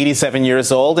 who's 87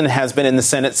 years old and has been in the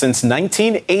Senate since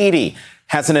 1980,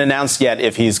 hasn't announced yet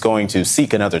if he's going to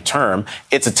seek another term.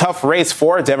 It's a tough race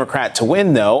for a Democrat to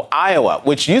win, though. Iowa,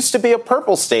 which used to be a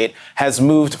purple state, has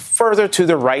moved further to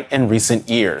the right in recent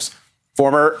years.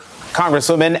 Former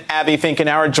Congresswoman Abby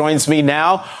Finkenauer joins me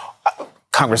now.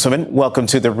 Congresswoman, welcome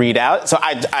to the ReidOut. So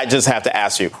I just have to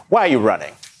ask you, why are you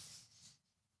running?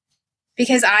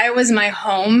 Because Iowa's my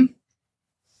home,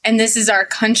 and this is our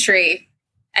country,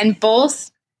 and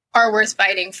both are worth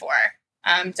fighting for.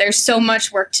 There's so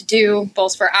much work to do,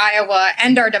 both for Iowa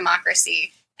and our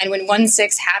democracy. And when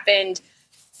 1/6 happened,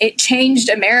 it changed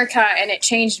America and it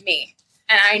changed me.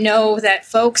 And I know that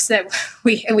folks that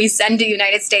we send to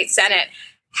United States Senate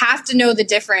have to know the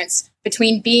difference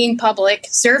between being public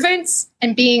servants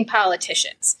and being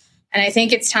politicians. And I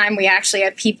think it's time we actually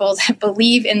have people that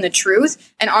believe in the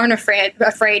truth and aren't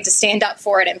afraid to stand up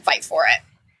for it and fight for it.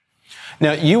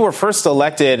 Now, you were first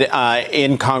elected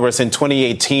in Congress in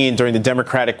 2018 during the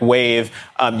Democratic wave.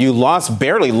 You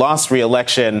barely lost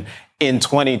re-election in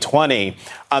 2020.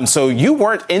 So you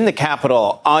weren't in the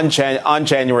Capitol on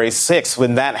January 6th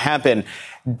when that happened.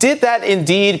 Did that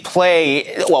indeed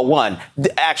play? Well,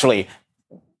 actually,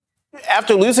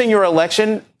 after losing your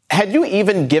election, had you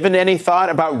even given any thought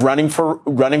about running for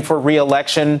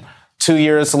re-election 2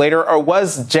 years later, or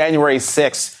was January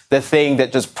 6th the thing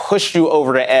that just pushed you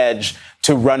over the edge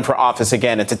to run for office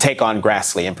again and to take on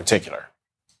Grassley in particular?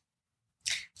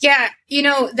 Yeah,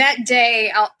 that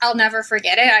day, I'll never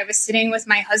forget it. I was sitting with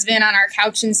my husband on our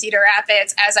couch in Cedar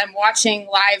Rapids as I'm watching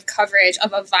live coverage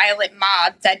of a violent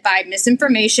mob that by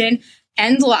misinformation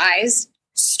and lies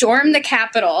storm the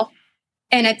Capitol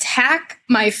and attack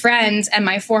my friends and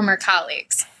my former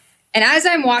colleagues. And as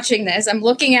I'm watching this, I'm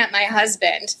looking at my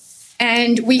husband,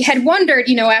 and we had wondered,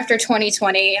 after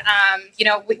 2020,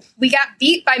 we got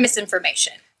beat by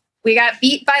misinformation. We got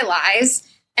beat by lies.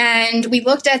 And we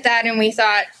looked at that and we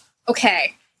thought,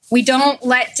 okay, they don't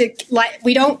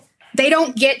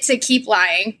get to keep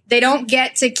lying. They don't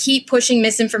get to keep pushing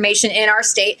misinformation in our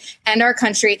state and our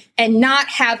country and not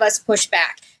have us push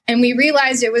back. And we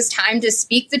realized it was time to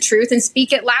speak the truth and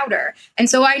speak it louder. And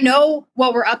so I know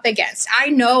what we're up against. I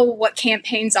know what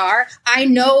campaigns are. I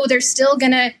know they're still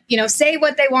going to, say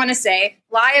what they want to say,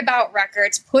 lie about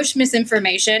records, push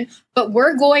misinformation, but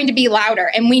we're going to be louder.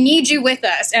 And we need you with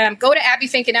us. Go to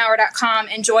abbyfinkenauer.com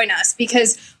and join us,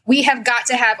 because we have got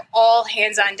to have all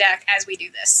hands on deck as we do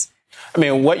this.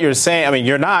 What you're saying,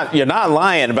 you're not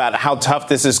lying about how tough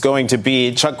this is going to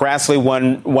be. Chuck Grassley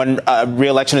won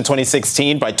re-election in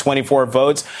 2016 by 24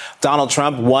 votes. Donald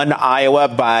Trump won Iowa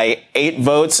by 8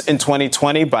 votes in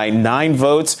 2020, by 9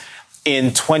 votes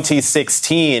in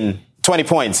 2016. 20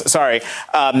 points, sorry.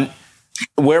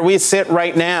 Where we sit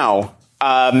right now,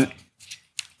 how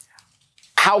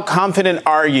confident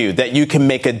are you that you can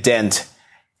make a dent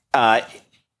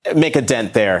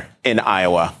there in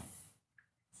Iowa?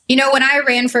 When I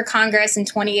ran for Congress in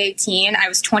 2018, I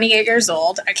was 28 years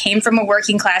old. I came from a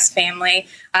working class family,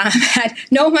 had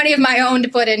no money of my own to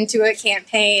put into a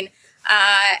campaign.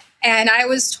 And I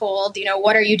was told,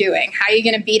 what are you doing? How are you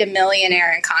going to beat a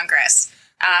millionaire in Congress?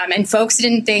 And folks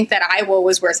didn't think that Iowa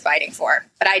was worth fighting for,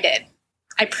 but I did.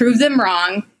 I proved them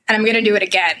wrong, and I'm going to do it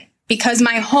again, because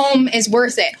my home is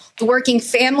worth it. The working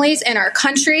families in our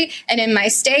country and in my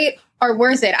state are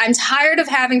worth it. I'm tired of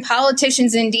having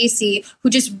politicians in D.C. who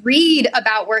just read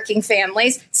about working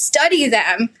families, study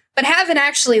them, but haven't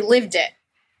actually lived it.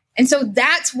 And so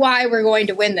that's why we're going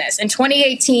to win this. In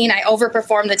 2018, I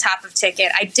overperformed the top of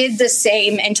ticket. I did the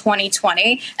same in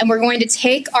 2020. And we're going to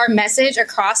take our message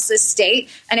across the state.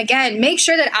 And again, make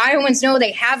sure that Iowans know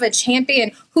they have a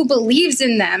champion who believes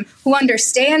in them, who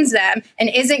understands them,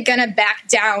 and isn't going to back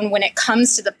down when it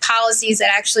comes to the policies that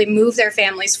actually move their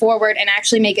families forward and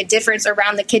actually make a difference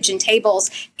around the kitchen tables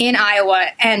in Iowa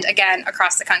and, again,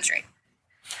 across the country.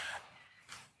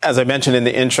 As I mentioned in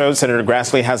the intro, Senator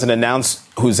Grassley hasn't announced,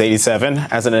 who's 87,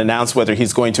 hasn't announced whether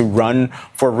he's going to run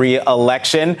for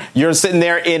re-election. You're sitting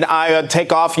there in Iowa,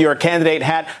 take off your candidate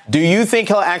hat. Do you think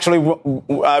he'll actually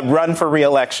run for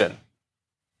re-election?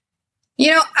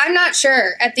 You know, I'm not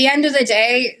sure. At the end of the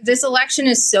day, this election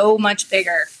is so much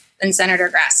bigger than Senator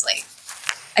Grassley.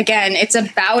 Again, it's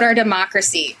about our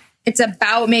democracy. It's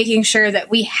about making sure that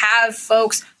we have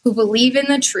folks who believe in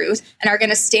the truth and are going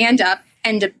to stand up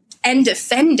and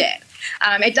defend it.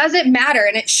 It doesn't matter,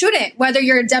 and it shouldn't, whether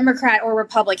you're a Democrat or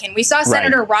Republican. We saw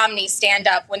Senator Romney stand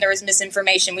up when there was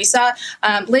misinformation. We saw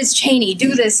Liz Cheney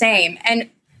do the same. And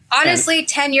honestly,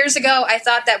 10 years ago, I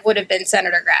thought that would have been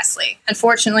Senator Grassley.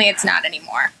 Unfortunately, it's not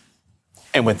anymore.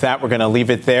 And with that, we're going to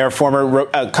leave it there. Former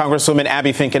Congresswoman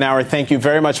Abby Finkenauer, thank you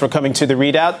very much for coming to the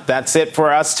ReidOut. That's it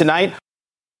for us tonight.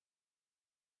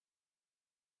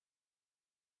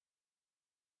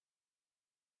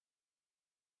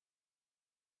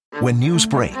 When news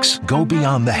breaks, go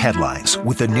beyond the headlines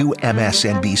with the new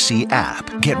MSNBC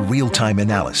app. Get real-time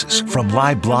analysis from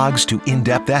live blogs to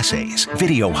in-depth essays,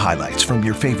 video highlights from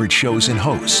your favorite shows and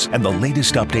hosts, and the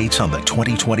latest updates on the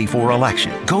 2024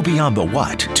 election. Go beyond the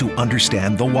what to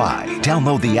understand the why.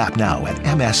 Download the app now at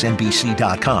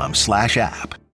msnbc.com/app.